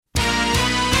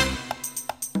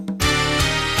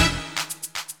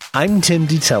I'm Tim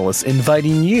DeTellis,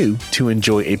 inviting you to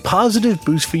enjoy a positive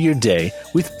boost for your day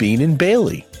with Bean and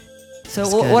Bailey.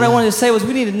 So what I wanted to say was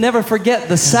we need to never forget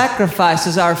the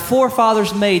sacrifices our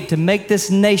forefathers made to make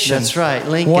this nation. That's right.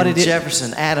 Lincoln,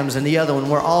 Jefferson, Adams, and the other one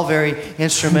were all very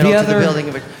instrumental to the building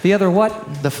of it. The other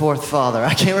what? The fourth father.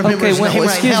 I can't remember his name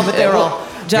right now, but they were all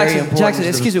very important. Jackson,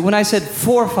 excuse me. When I said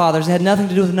forefathers, it had nothing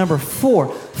to do with the number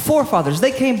 4. Forefathers,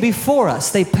 they came before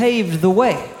us. They paved the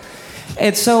way.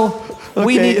 And so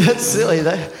we need... That's silly.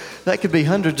 That could be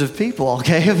hundreds of people,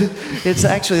 okay? It's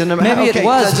actually the number... Maybe it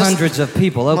was hundreds of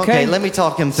people, okay? Okay, let me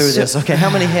talk him through this, okay? How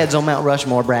many heads on Mount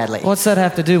Rushmore, Bradley? What's that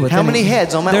have to do with it? How many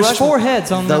heads on Mount Rushmore? There's 4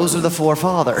 heads on Those are the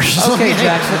forefathers. Okay,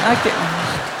 Jackson,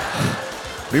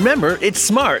 Remember, it's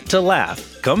smart to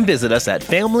laugh. Come visit us at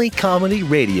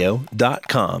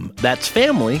FamilyComedyRadio.com. That's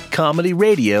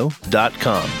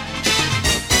FamilyComedyRadio.com.